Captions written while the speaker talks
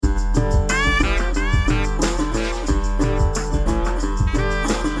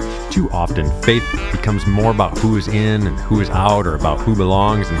often faith becomes more about who is in and who is out, or about who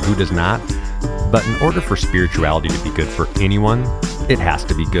belongs and who does not. But in order for spirituality to be good for anyone, it has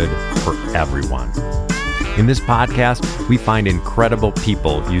to be good for everyone. In this podcast, we find incredible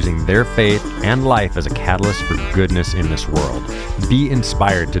people using their faith and life as a catalyst for goodness in this world. Be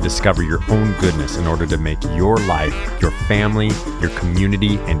inspired to discover your own goodness in order to make your life, your family, your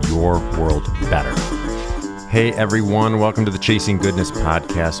community, and your world better. Hey everyone, welcome to the Chasing Goodness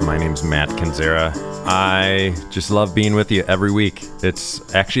podcast. My name's Matt Canzera. I just love being with you every week.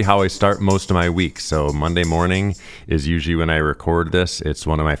 It's actually how I start most of my week. So Monday morning is usually when I record this. It's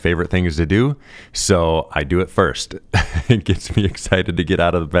one of my favorite things to do. So I do it first. It gets me excited to get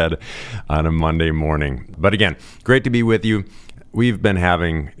out of bed on a Monday morning. But again, great to be with you. We've been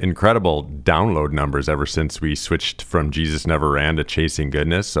having incredible download numbers ever since we switched from Jesus Never Ran to Chasing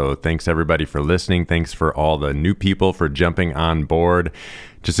Goodness. So thanks everybody for listening. Thanks for all the new people for jumping on board.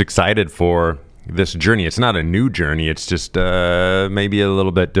 Just excited for this journey. It's not a new journey. It's just maybe a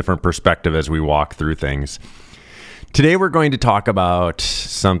little bit different perspective as we walk through things. Today we're going to talk about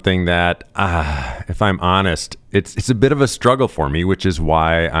something that, if I'm honest, it's a bit of a struggle for me, which is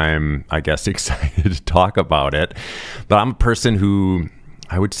why I'm, excited to talk about it. But I'm a person who,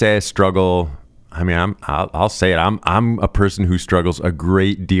 I would say I struggle. I'll say it. I'm a person who struggles a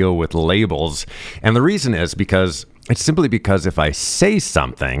great deal with labels. And the reason is because it's simply because if I say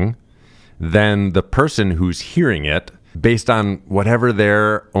something, then the person who's hearing it, based on whatever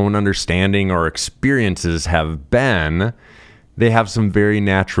their own understanding or experiences have been, they have some very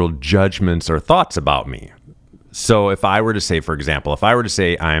natural judgments or thoughts about me. So if I were to say, for example,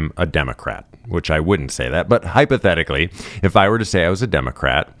 I'm a Democrat, which I wouldn't say that, but hypothetically, if I were to say I was a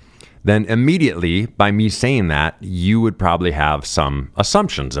Democrat, then immediately by me saying that, you would probably have some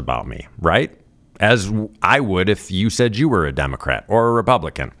assumptions about me, right? As I would if you said you were a Democrat or a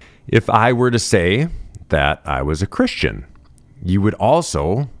Republican. If I were to say that I was a Christian, you would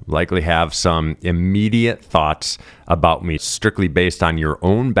also likely have some immediate thoughts about me strictly based on your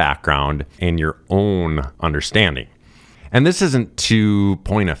own background and your own understanding. And this isn't to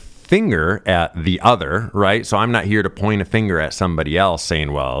point a finger at the other, right? So I'm not here to point a finger at somebody else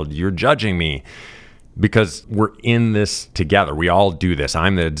saying, well, you're judging me, because we're in this together. We all do this.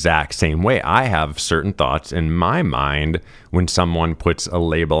 I'm the exact same way. I have certain thoughts in my mind when someone puts a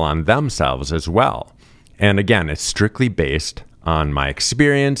label on themselves as well. And again, it's strictly based on my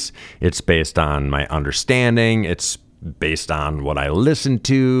experience. It's based on my understanding. It's based on what I listen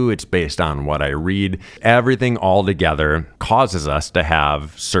to. It's based on what I read. Everything all together causes us to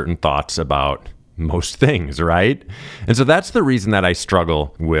have certain thoughts about most things, right? And so that's the reason that I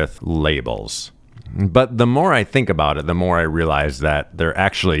struggle with labels. But the more I think about it, the more I realize that they're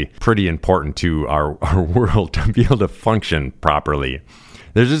actually pretty important to our world to be able to function properly.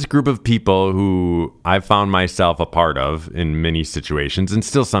 There's this group of people who I've found myself a part of in many situations, and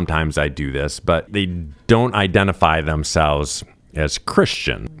still sometimes I do this, but they don't identify themselves as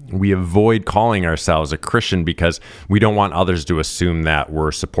Christian. We avoid calling ourselves a Christian because we don't want others to assume that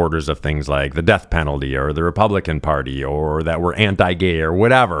we're supporters of things like the death penalty or the Republican Party, or that we're anti-gay or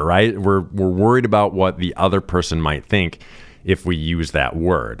whatever, right? We're worried about what the other person might think if we use that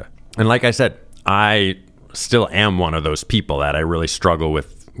word. And like I said, I still am one of those people that I really struggle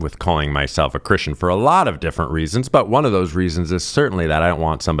with calling myself a Christian for a lot of different reasons. But one of those reasons is certainly that I don't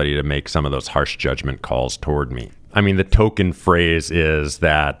want somebody to make some of those harsh judgment calls toward me. I mean, the token phrase is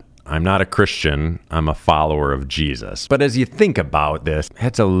that I'm not a Christian, I'm a follower of Jesus. But as you think about this,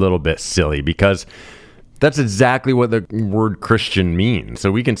 it's a little bit silly, because that's exactly what the word Christian means.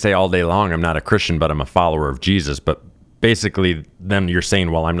 So we can say all day long, I'm not a Christian, but I'm a follower of Jesus. But basically, then you're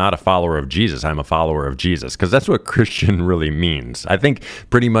saying, well, I'm not a follower of Jesus, I'm a follower of Jesus, because that's what Christian really means. I think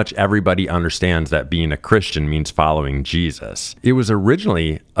pretty much everybody understands that being a Christian means following Jesus. It was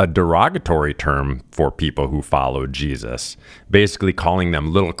originally a derogatory term for people who followed Jesus, basically calling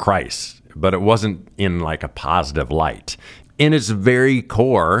them little Christ, but it wasn't in like a positive light. In its very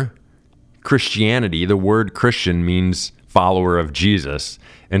core, Christianity, the word Christian means follower of Jesus.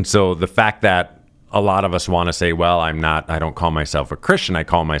 And so the fact that a lot of us want to say, well, I don't call myself a Christian, I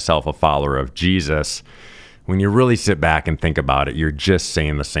call myself a follower of Jesus. When you really sit back and think about it, you're just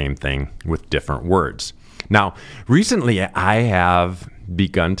saying the same thing with different words. Now, recently I have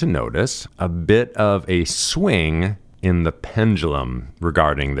begun to notice a bit of a swing in the pendulum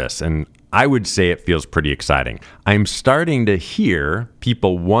regarding this, and I would say it feels pretty exciting. I'm starting to hear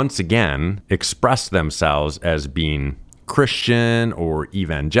people once again express themselves as being Christian or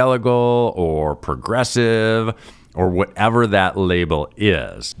evangelical or progressive or whatever that label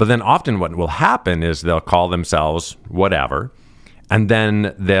is. But then often what will happen is they'll call themselves whatever, And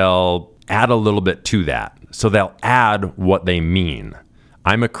then they'll add a little bit to that. So they'll add what they mean.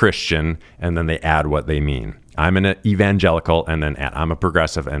 I'm a Christian, and then they add what they mean. I'm an evangelical, and then add. I'm a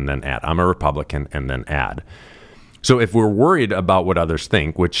progressive, and then add. I'm a Republican, and then add. So if we're worried about what others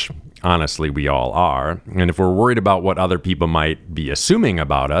think, which honestly we all are, and if we're worried about what other people might be assuming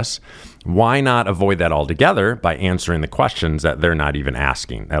about us, why not avoid that altogether by answering the questions that they're not even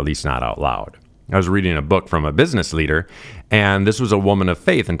asking, at least not out loud? I was reading a book from a business leader, and this was a woman of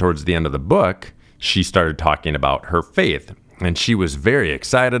faith, and towards the end of the book, she started talking about her faith. And she was very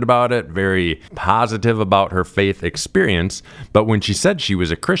excited about it, very positive about her faith experience. But when she said she was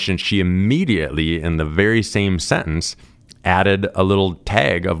a Christian, she immediately, in the very same sentence, added a little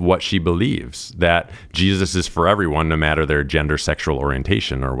tag of what she believes, that Jesus is for everyone, no matter their gender, sexual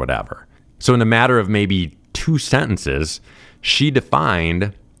orientation, or whatever. So in a matter of maybe 2 sentences, she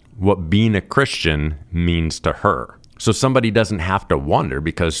defined what being a Christian means to her. So somebody doesn't have to wonder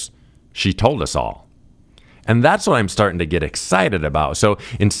because she told us all. And that's what I'm starting to get excited about. So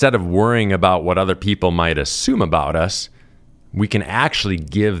instead of worrying about what other people might assume about us, we can actually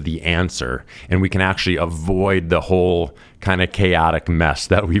give the answer, and we can actually avoid the whole kind of chaotic mess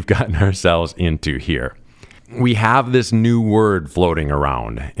that we've gotten ourselves into here. We have this new word floating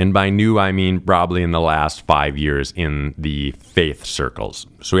around, and by new, I mean probably in the last 5 years in the faith circles.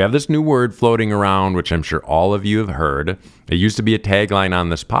 So we have this new word floating around, which I'm sure all of you have heard. It used to be a tagline on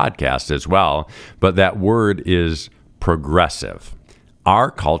this podcast as well, but that word is progressive. Our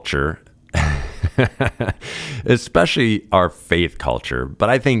culture, especially our faith culture, but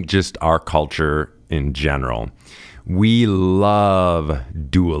I think just our culture in general, we love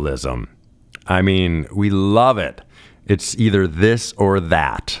dualism. I mean, we love it. It's either this or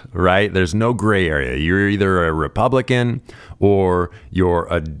that, right? There's no gray area. You're either a Republican or you're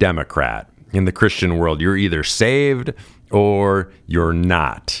a Democrat. In the Christian world, you're either saved or you're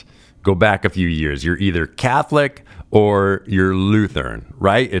not. Go back a few years. You're either Catholic or you're Lutheran,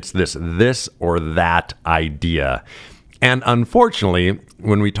 right? It's this or that idea. And unfortunately,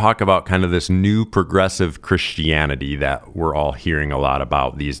 when we talk about kind of this new progressive Christianity that we're all hearing a lot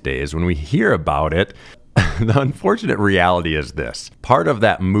about these days, when we hear about it, the unfortunate reality is this. Part of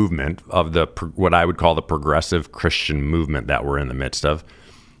that movement of what I would call the progressive Christian movement that we're in the midst of,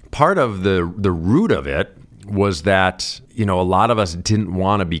 part of the root of it was that, a lot of us didn't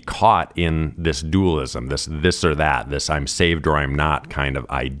want to be caught in this dualism, this or that, this I'm saved or I'm not kind of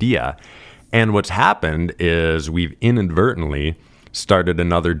idea. And what's happened is we've inadvertently started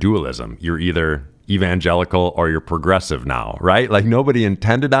another dualism. You're either evangelical or you're progressive now, right? Like nobody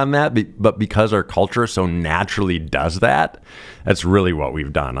intended on that, but because our culture so naturally does that, that's really what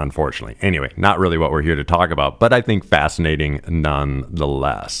we've done, unfortunately. Anyway, not really what we're here to talk about, but I think fascinating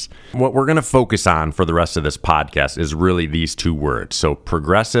nonetheless. What we're going to focus on for the rest of this podcast is really these 2 words. So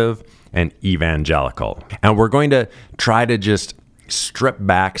progressive and evangelical. And we're going to try to just strip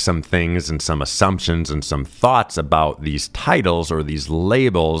back some things and some assumptions and some thoughts about these titles or these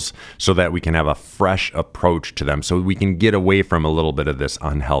labels so that we can have a fresh approach to them, so we can get away from a little bit of this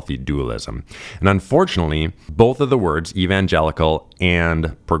unhealthy dualism. And unfortunately, both of the words, evangelical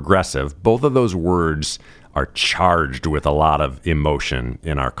and progressive, both of those words are charged with a lot of emotion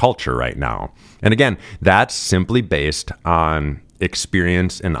in our culture right now. And again, that's simply based on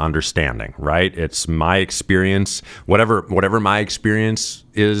experience and understanding, right? It's my experience, whatever my experience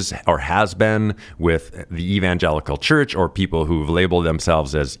is or has been with the evangelical church or people who've labeled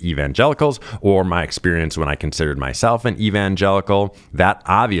themselves as evangelicals, or my experience when I considered myself an evangelical, that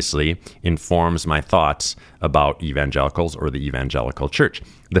obviously informs my thoughts about evangelicals or the evangelical church.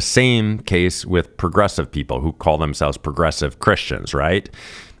 The same case with progressive people who call themselves progressive Christians, right?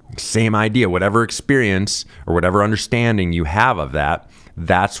 Same idea, whatever experience or whatever understanding you have of that,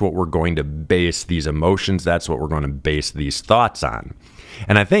 that's what we're going to base these emotions, that's what we're going to base these thoughts on.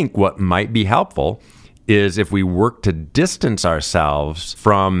 And I think what might be helpful is if we work to distance ourselves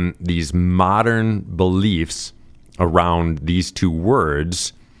from these modern beliefs around these 2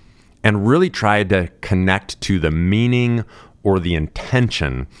 words and really try to connect to the meaning or the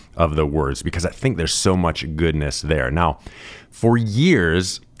intention of the words, because I think there's so much goodness there. Now, for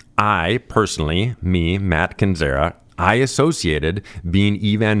years, I personally, Matt Canzera, I associated being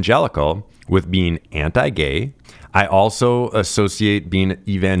evangelical with being anti-gay. I also associate being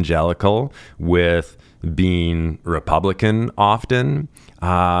evangelical with being Republican often,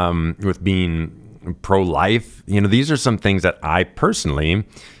 with being pro-life. These are some things that I personally,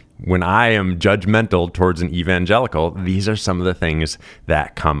 when I am judgmental towards an evangelical, these are some of the things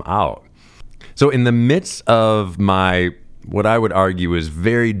that come out. So in the midst of my what I would argue is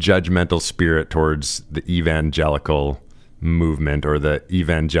very judgmental spirit towards the evangelical movement or the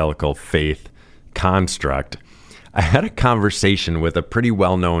evangelical faith construct, I had a conversation with a pretty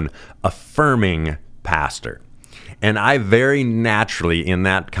well-known affirming pastor. And I very naturally in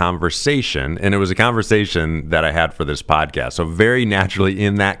that conversation, and it was a conversation that I had for this podcast, so very naturally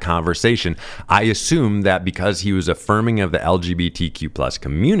in that conversation, I assumed that because he was affirming of the LGBTQ plus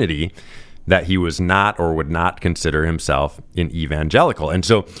community, that he was not or would not consider himself an evangelical. And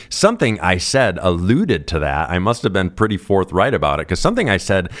so something I said alluded to that. I must have been pretty forthright about it, because something I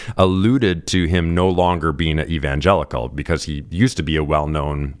said alluded to him no longer being an evangelical, because he used to be a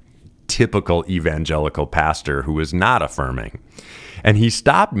well-known typical evangelical pastor who was not affirming. And he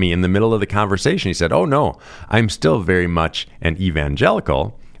stopped me in the middle of the conversation. He said, "Oh no, I'm still very much an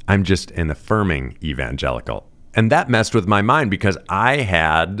evangelical. I'm just an affirming evangelical." And that messed with my mind, because I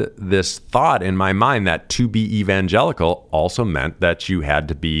had this thought in my mind that to be evangelical also meant that you had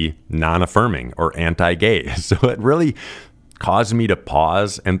to be non-affirming or anti-gay. So it really caused me to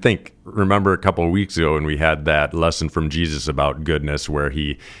pause and think. Remember a couple of weeks ago when we had that lesson from Jesus about goodness, where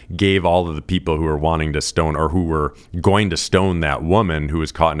he gave all of the people who were wanting to stone, or who were going to stone that woman who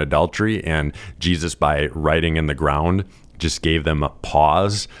was caught in adultery, and Jesus, by writing in the ground, just gave them a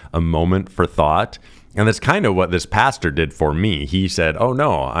pause, a moment for thought. And that's kind of what this pastor did for me. He said, "Oh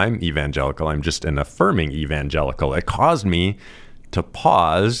no, I'm evangelical. I'm just an affirming evangelical." It caused me to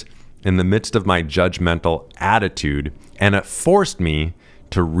pause in the midst of my judgmental attitude, and it forced me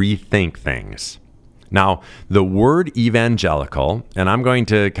to rethink things. Now, the word evangelical, and I'm going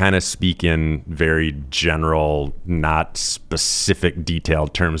to kind of speak in very general, not specific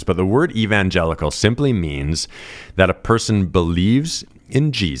detailed terms, but the word evangelical simply means that a person believes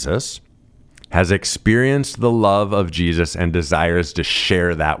in Jesus, has experienced the love of Jesus, and desires to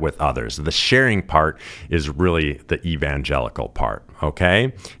share that with others. The sharing part is really the evangelical part,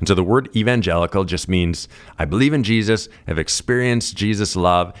 okay? And so the word evangelical just means I believe in Jesus, have experienced Jesus'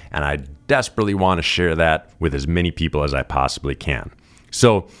 love, and I desperately want to share that with as many people as I possibly can.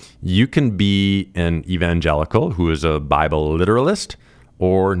 So you can be an evangelical who is a Bible literalist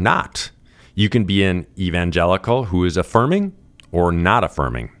or not. You can be an evangelical who is affirming or not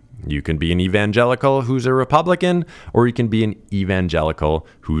affirming. You can be an evangelical who's a Republican, or you can be an evangelical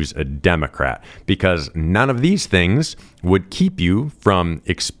who's a Democrat, because none of these things would keep you from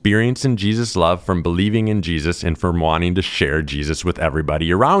experiencing Jesus' love, from believing in Jesus, and from wanting to share Jesus with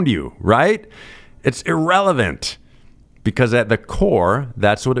everybody around you, right? It's irrelevant, because at the core,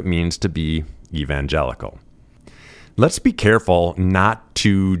 that's what it means to be evangelical. Let's be careful not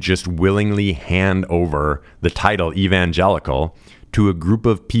to just willingly hand over the title evangelical to a group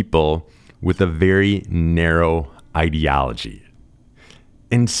of people with a very narrow ideology.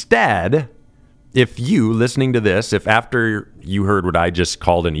 Instead, if you, listening to this, if after you heard what I just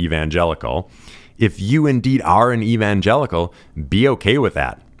called an evangelical, if you indeed are an evangelical, be okay with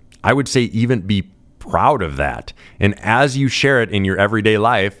that. I would say even be proud of that. And as you share it in your everyday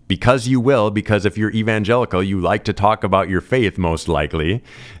life, because you will, because if you're evangelical, you like to talk about your faith most likely.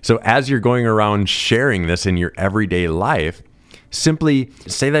 So as you're going around sharing this in your everyday life, simply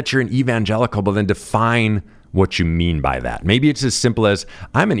say that you're an evangelical, but then define what you mean by that. Maybe it's as simple as,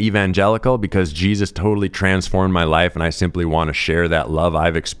 I'm an evangelical because Jesus totally transformed my life, and I simply want to share that love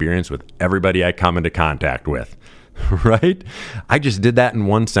I've experienced with everybody I come into contact with, right? I just did that in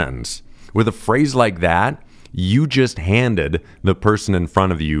one sentence. With a phrase like that, you just handed the person in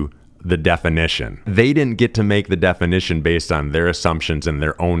front of you the definition. They didn't get to make the definition based on their assumptions and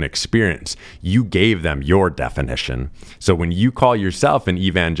their own experience. You gave them your definition. So when you call yourself an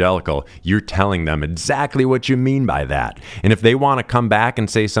evangelical, you're telling them exactly what you mean by that. And if they want to come back and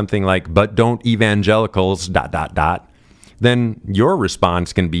say something like, "But don't evangelicals ... then your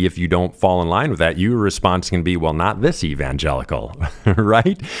response can be, if you don't fall in line with that, your response can be, "Well, not this evangelical,"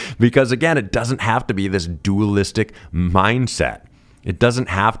 right? Because again, it doesn't have to be this dualistic mindset. It doesn't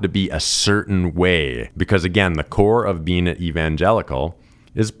have to be a certain way, because again, the core of being an evangelical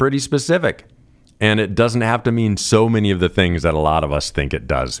is pretty specific. And it doesn't have to mean so many of the things that a lot of us think it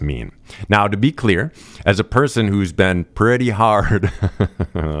does mean. Now, to be clear, as a person who's been pretty hard,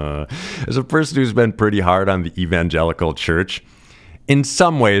 on the evangelical church, in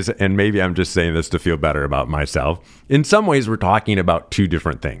some ways, and maybe I'm just saying this to feel better about myself, in some ways we're talking about two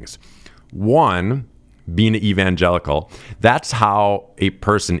different things. One, being an evangelical, that's how a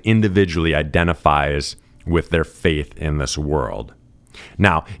person individually identifies with their faith in this world.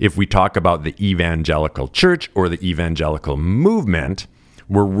 Now, if we talk about the evangelical church or the evangelical movement,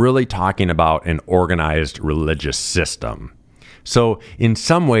 we're really talking about an organized religious system. So in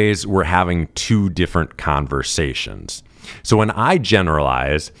some ways, we're having two different conversations. So when I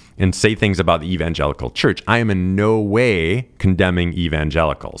generalize and say things about the evangelical church, I am in no way condemning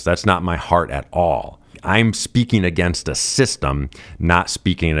evangelicals. That's not my heart at all. I'm speaking against a system, not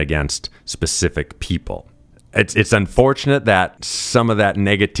speaking against specific people. It's unfortunate that some of that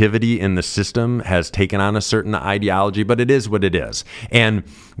negativity in the system has taken on a certain ideology, but it is what it is. And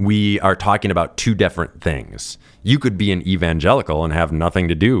we are talking about two different things. You could be an evangelical and have nothing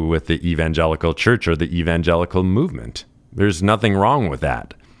to do with the evangelical church or the evangelical movement. There's nothing wrong with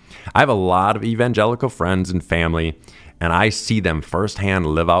that. I have a lot of evangelical friends and family, and I see them firsthand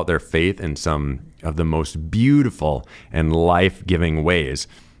live out their faith in some of the most beautiful and life-giving ways.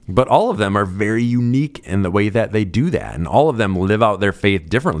 But all of them are very unique in the way that they do that. And all of them live out their faith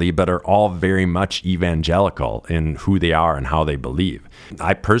differently, but are all very much evangelical in who they are and how they believe.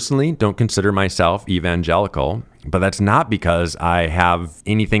 I personally don't consider myself evangelical, but that's not because I have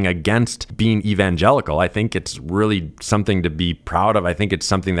anything against being evangelical. I think it's really something to be proud of. I think it's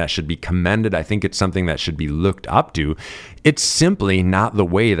something that should be commended. I think it's something that should be looked up to. It's simply not the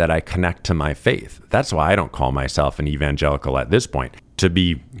way that I connect to my faith. That's why I don't call myself an evangelical at this point. To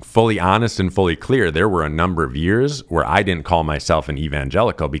be fully honest and fully clear, there were a number of years where I didn't call myself an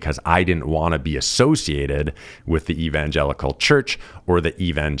evangelical because I didn't want to be associated with the evangelical church or the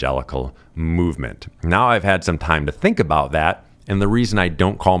evangelical movement. Now I've had some time to think about that, and the reason I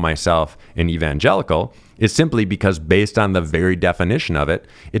don't call myself an evangelical is simply because based on the very definition of it,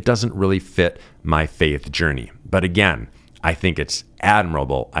 it doesn't really fit my faith journey. But again, I think it's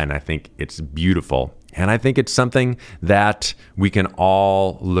admirable and I think it's beautiful. And I think it's something that we can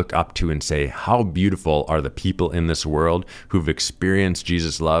all look up to and say, how beautiful are the people in this world who've experienced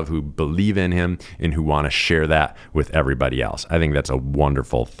Jesus' love, who believe in him, and who want to share that with everybody else. I think that's a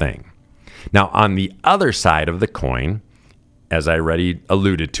wonderful thing. Now, on the other side of the coin, as I already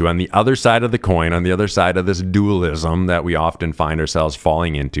alluded to, on the other side of the coin, on the other side of this dualism that we often find ourselves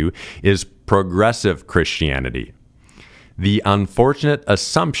falling into, is progressive Christianity. The unfortunate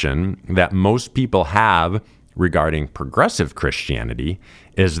assumption that most people have regarding progressive Christianity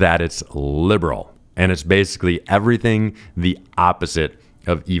is that it's liberal, and it's basically everything the opposite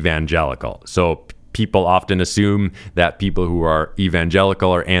of evangelical. So people often assume that people who are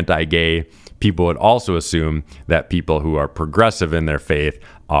evangelical are anti-gay. People would also assume that people who are progressive in their faith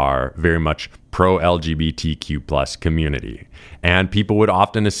are very much pro-LGBTQ plus community. And people would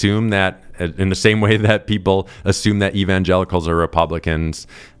often assume that, in the same way that people assume that evangelicals are Republicans,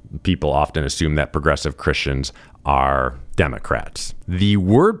 people often assume that progressive Christians are Democrats. The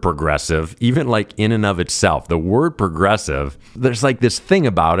word progressive, even like in and of itself, the word progressive, there's like this thing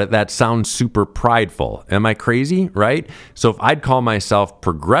about it that sounds super prideful. Am I crazy? Right? So if I'd call myself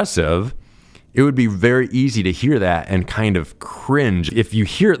progressive, it would be very easy to hear that and kind of cringe. If you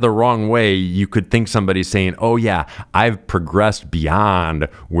hear it the wrong way, you could think somebody's saying, oh yeah, I've progressed beyond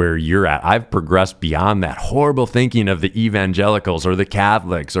where you're at. I've progressed beyond that horrible thinking of the evangelicals or the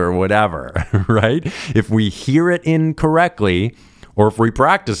Catholics or whatever, right? If we hear it incorrectly, or if we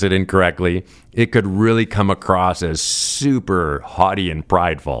practice it incorrectly, it could really come across as super haughty and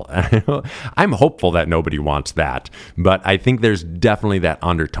prideful. I'm hopeful that nobody wants that, but I think there's definitely that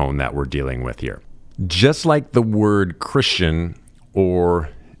undertone that we're dealing with here. Just like the word Christian or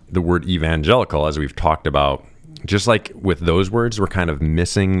the word evangelical, as we've talked about, just like with those words, we're kind of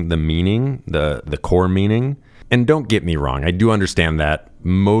missing the meaning, the core meaning. And don't get me wrong, I do understand that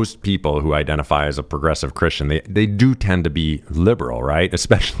most people who identify as a progressive Christian, they do tend to be liberal, right?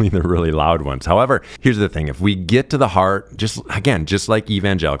 Especially the really loud ones. However, here's the thing. If we get to the heart, just like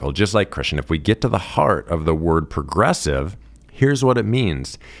evangelical, just like Christian, if we get to the heart of the word progressive, here's what it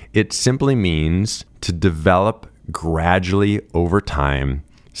means. It simply means to develop gradually over time,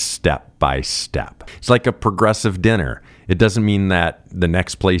 step by step. It's like a progressive dinner. It doesn't mean that the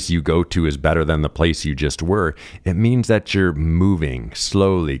next place you go to is better than the place you just were. It means that you're moving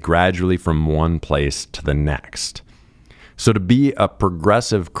slowly, gradually from one place to the next. So to be a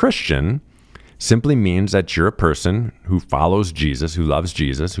progressive Christian simply means that you're a person who follows Jesus, who loves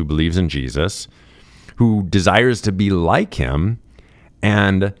Jesus, who believes in Jesus, who desires to be like him,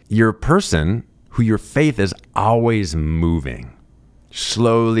 and you're a person who your faith is always moving.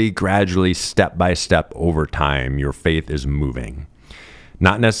 Slowly, gradually, step by step over time, your faith is moving.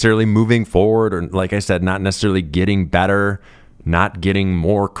 Not necessarily moving forward, or like I said, not necessarily getting better, not getting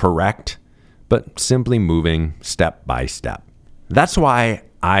more correct, but simply moving step by step. That's why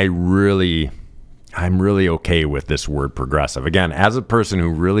I'm really okay with this word progressive. Again, as a person who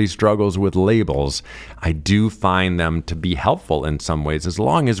really struggles with labels, I do find them to be helpful in some ways, as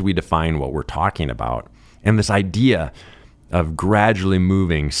long as we define what we're talking about. And this idea of gradually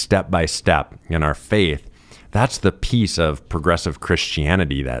moving step by step in our faith, That's the piece of progressive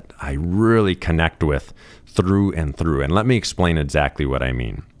Christianity that I really connect with through and through. And let me explain exactly what I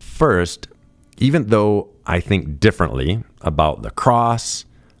mean. First, even though I think differently about the cross,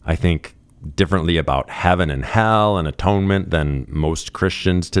 I think differently about heaven and hell and atonement than most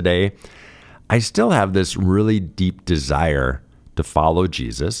Christians today, I still have this really deep desire to follow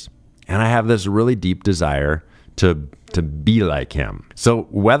Jesus, and I have this really deep desire to be like him. So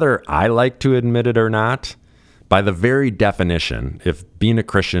whether I like to admit it or not, by the very definition, if being a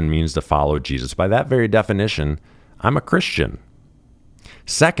Christian means to follow Jesus, by that very definition, I'm a Christian.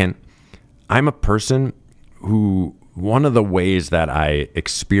 Second, I'm a person who, one of the ways that I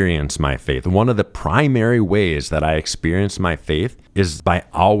experience my faith, one of the primary ways that I experience my faith is by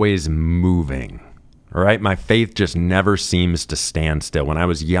always moving. All right, my faith just never seems to stand still. When I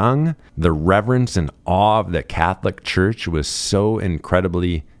was young, the reverence and awe of the Catholic Church was so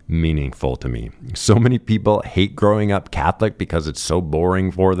incredibly meaningful to me. So many people hate growing up Catholic because it's so boring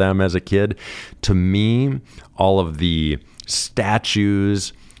for them as a kid. To me, all of the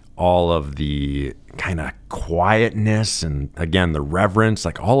statues, all of the kind of quietness, and again, the reverence,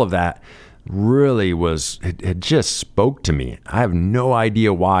 like all of that really was, it just spoke to me. I have no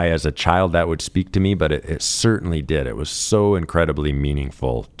idea why as a child that would speak to me, but it certainly did. It was so incredibly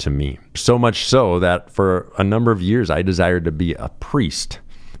meaningful to me. So much so that for a number of years, I desired to be a priest.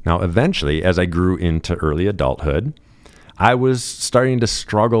 Now, eventually, as I grew into early adulthood, I was starting to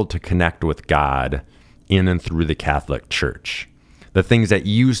struggle to connect with God in and through the Catholic Church. The things that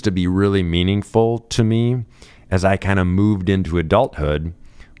used to be really meaningful to me as I kind of moved into adulthood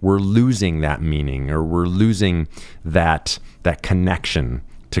were losing that meaning, or were losing that connection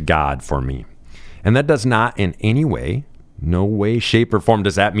to God for me. And that does not in any way, no way, shape, or form,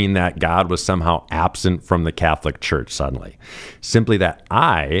 does that mean that God was somehow absent from the Catholic Church suddenly. Simply that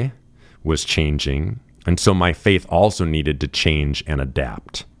I was changing, and so my faith also needed to change and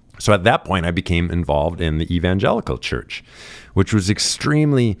adapt. So at that point, I became involved in the Evangelical Church, which was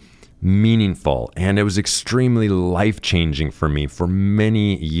extremely meaningful, and it was extremely life-changing for me for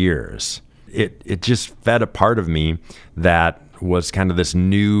many years. It just fed a part of me that was kind of this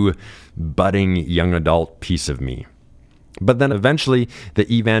new, budding young adult piece of me. But then eventually,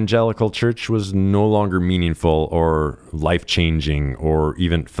 the Evangelical Church was no longer meaningful or life-changing or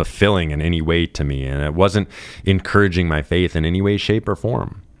even fulfilling in any way to me, and it wasn't encouraging my faith in any way, shape, or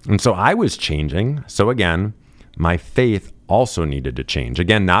form. And so I was changing. So again, my faith also needed to change.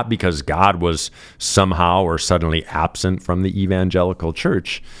 Again, not because God was somehow or suddenly absent from the Evangelical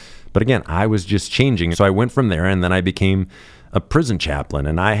Church, but again, I was just changing. So I went from there, and then I became a prison chaplain,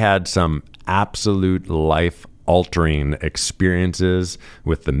 and I had some absolute life-altering experiences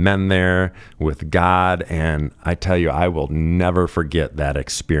with the men there, with God, and I tell you, I will never forget that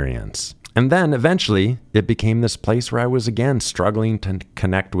experience. And then eventually, it became this place where I was again struggling to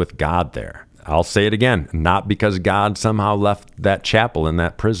connect with God there. I'll say it again, not because God somehow left that chapel in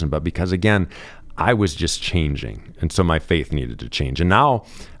that prison, but because, again, I was just changing. And so my faith needed to change. And now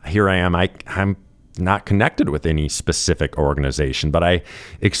here I am. I'm not connected with any specific organization, but I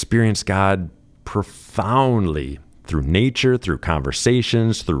experience God profoundly through nature, through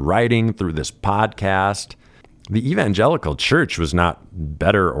conversations, through writing, through this podcast. The Evangelical Church was not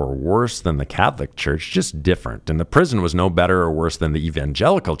better or worse than the Catholic Church, just different. And the prison was no better or worse than the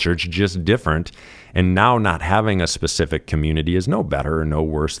Evangelical Church, just different. And now not having a specific community is no better or no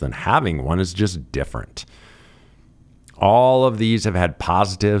worse than having one, is just different. All of these have had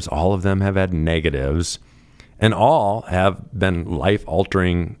positives, all of them have had negatives, and all have been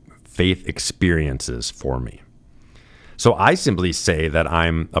life-altering faith experiences for me. So I simply say that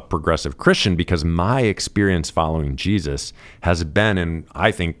I'm a progressive Christian because my experience following Jesus has been, and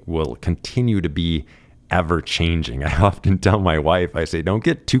I think will continue to be, ever-changing. I often tell my wife, I say, don't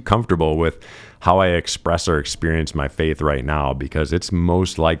get too comfortable with how I express or experience my faith right now, because it's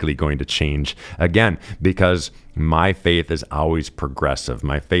most likely going to change again, because my faith is always progressive.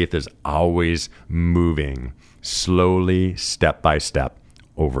 My faith is always moving slowly, step by step,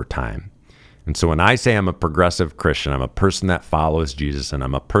 over time. And so when I say I'm a progressive Christian, I'm a person that follows Jesus, and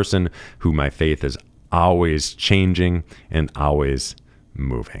I'm a person who my faith is always changing and always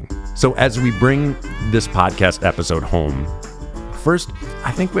moving. So as we bring this podcast episode home, first,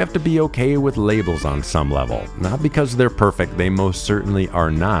 I think we have to be okay with labels on some level. Not because they're perfect, they most certainly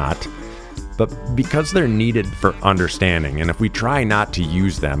are not, but because they're needed for understanding. And if we try not to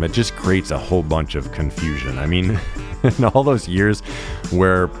use them, it just creates a whole bunch of confusion. I mean, in all those years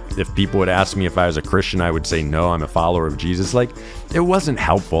where if people would ask me if I was a Christian, I would say, no, I'm a follower of Jesus. Like, it wasn't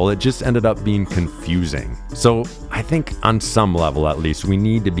helpful. It just ended up being confusing. So I think on some level, at least, we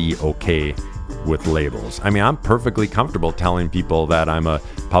need to be okay with labels. I mean, I'm perfectly comfortable telling people that I'm a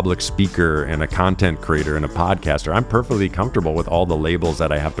public speaker and a content creator and a podcaster. I'm perfectly comfortable with all the labels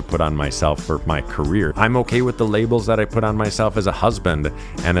that I have to put on myself for my career. I'm okay with the labels that I put on myself as a husband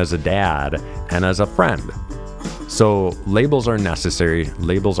and as a dad and as a friend. So labels are necessary.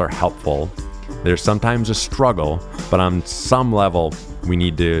 Labels are helpful. There's sometimes a struggle, but on some level, we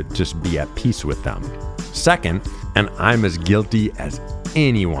need to just be at peace with them. Second, and I'm as guilty as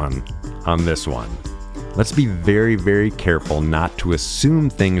anyone on this one, let's be very, very careful not to assume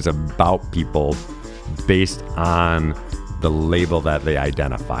things about people based on the label that they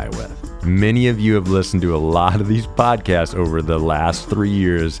identify with. Many of you have listened to a lot of these podcasts over the last 3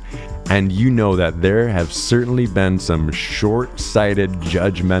 years, and you know that there have certainly been some short-sighted,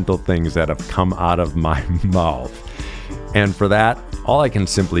 judgmental things that have come out of my mouth. And for that, all I can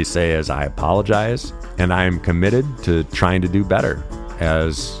simply say is I apologize, and I am committed to trying to do better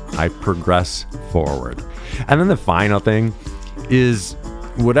as I progress forward. And then the final thing is,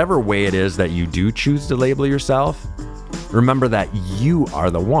 whatever way it is that you do choose to label yourself, remember that you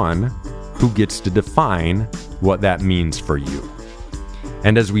are the one who gets to define what that means for you.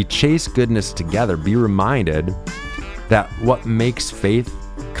 And as we chase goodness together, be reminded that what makes faith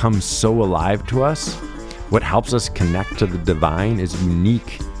come so alive to us, what helps us connect to the divine, is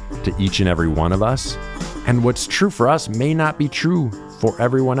unique to each and every one of us. And what's true for us may not be true for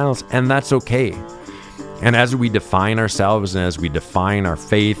everyone else, and that's okay. And as we define ourselves and as we define our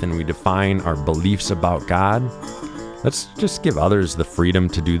faith and we define our beliefs about God, let's just give others the freedom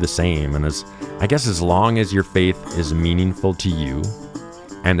to do the same. And as long as your faith is meaningful to you,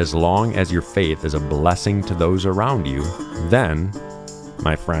 and as long as your faith is a blessing to those around you, then,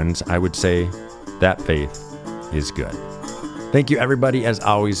 my friends, I would say that faith is good. Thank you, everybody, as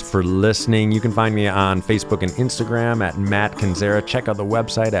always, for listening. You can find me on Facebook and Instagram at Matt Canzera. Check out the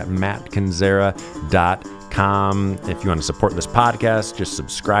website at mattcanzera.com. If you want to support this podcast, just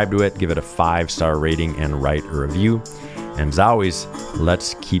subscribe to it, give it a 5-star rating, and write a review. And as always,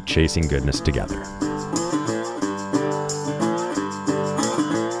 let's keep chasing goodness together.